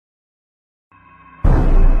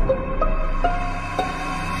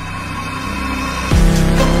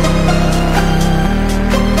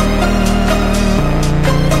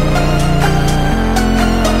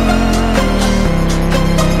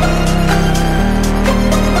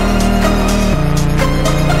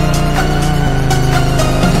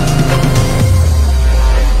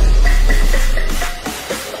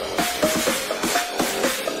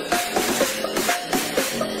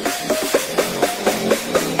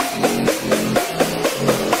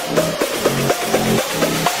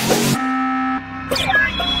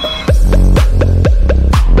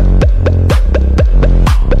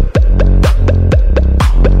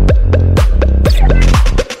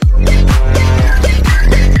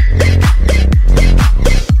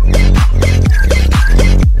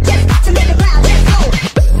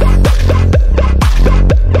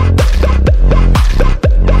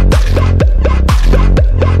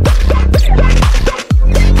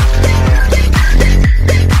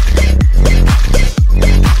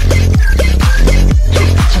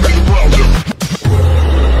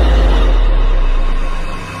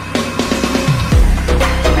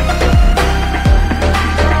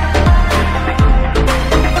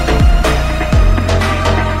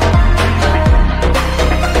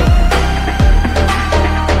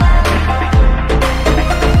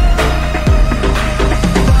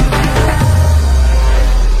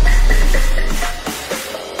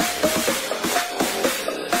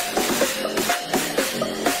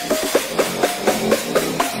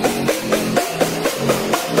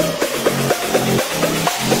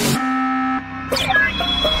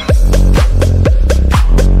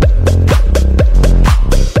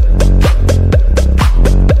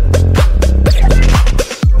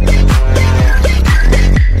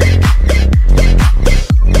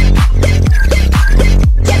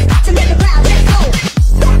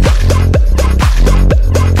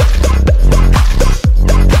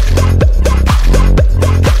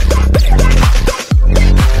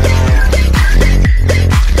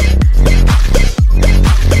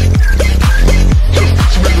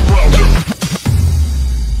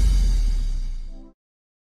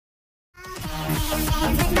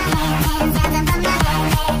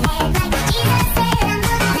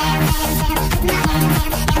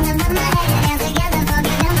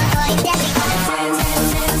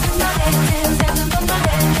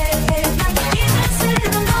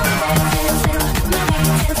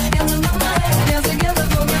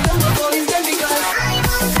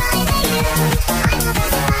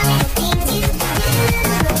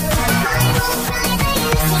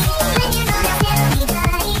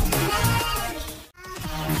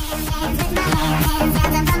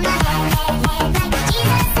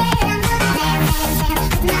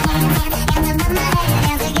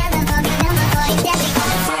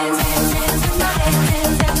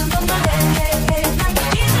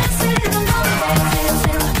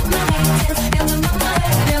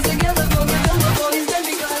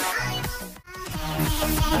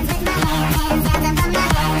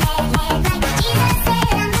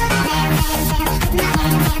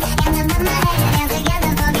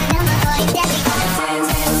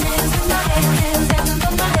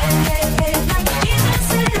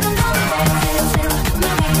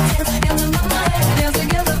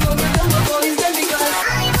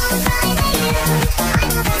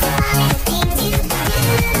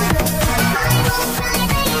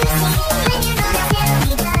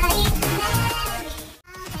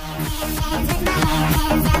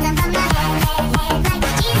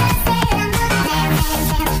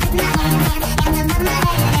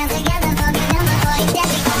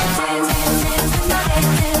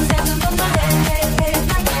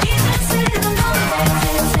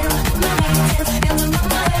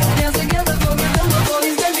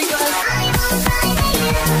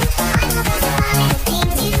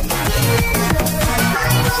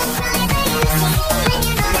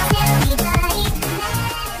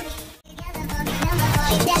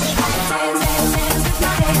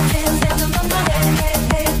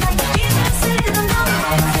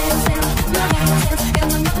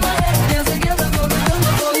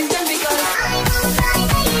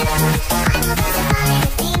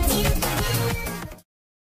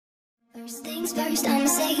I'ma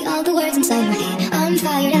say all the words inside my head. I'm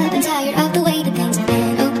fired up and tired of the way that things have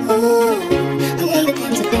been. Oh, ooh, the way that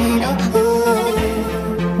things have been. Oh, ooh.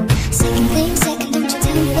 Second thing, second, don't you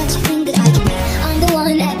tell me what you think that I can be. I'm the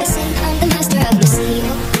one at the same, I'm the master of the sea.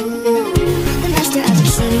 Oh, ooh, the master of the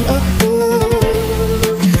sea. Oh, ooh.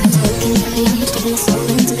 I'm talking to you, I'm taking my soul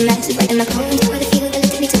into the masses, writing my poems for the feel that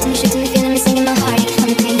lifted me, took to me, shook to me, feeling me, singing my heart. I'm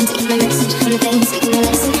the pain, taking my message, I'm the pain, speaking my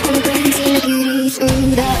lesson, I'm the brain, seeing the beauty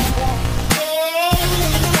through the.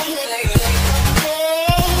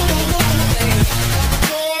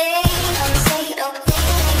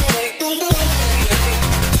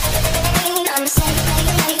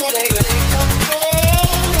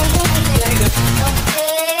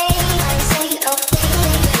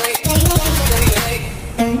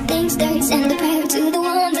 And the prayer to the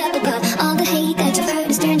ones up above. All the hate that you've heard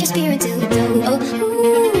has turned your spirit to a dove. Oh,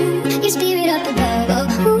 ooh, your spirit up above. Oh,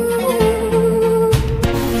 ooh.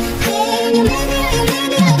 Hey, you made me a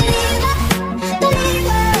believer,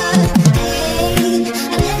 believer. Hey,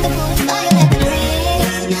 I let the bullets fly, I let them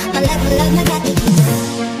rain. My love, my God, they keep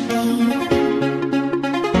saying.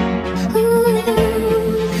 Ooh,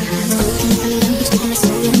 I'm spoken from the language, taking my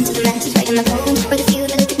soul into the masses, writing my poems for the few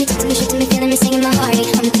that lifted me, took to me, shook to me, feeling me, singing my heart.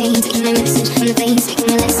 I'm the pain, taking my message, I'm the pain, speaking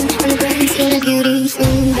my lesson, I'm the brain, seeing the beauty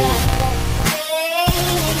through the.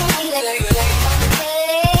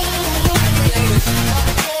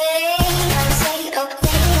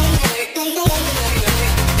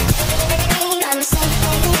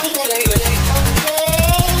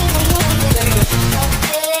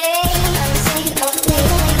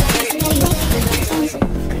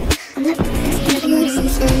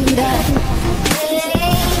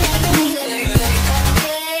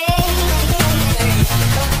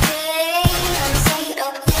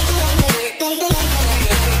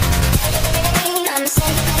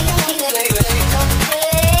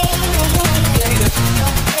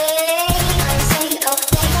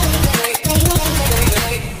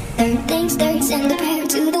 And the prayer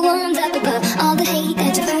to the ones up above. All the hate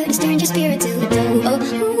that you've heard has turned your spirit to a dove. Oh,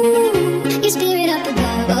 ooh, your spirit up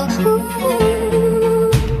above. Oh,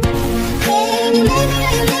 ooh. Hey, you made me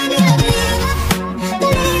a believer,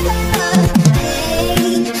 believer.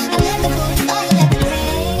 Hey, I let the bullets fly, I let them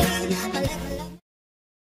rain. I let my love.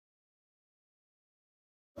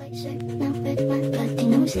 White shirt, now red wine, but they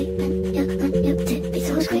know sleeping. Yeah, on your tip, it's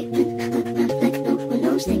all scraping. Like no one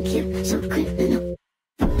knows, thank you, so criminal.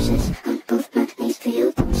 Roses on both my knees for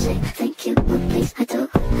you, don't say thank you, oh please, I do.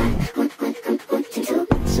 I want when I'm wanting to,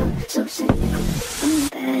 so cynical. I'm a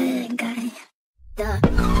bad guy, duh.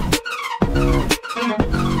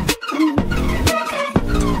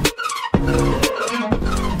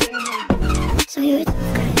 So you're a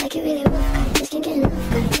tough guy, like you really rough guy, just can't get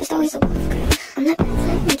enough guy, just always a wolf guy. I'm that bad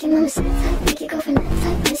type, make your mama sad type, make your girlfriend that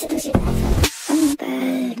type, I sit and see that.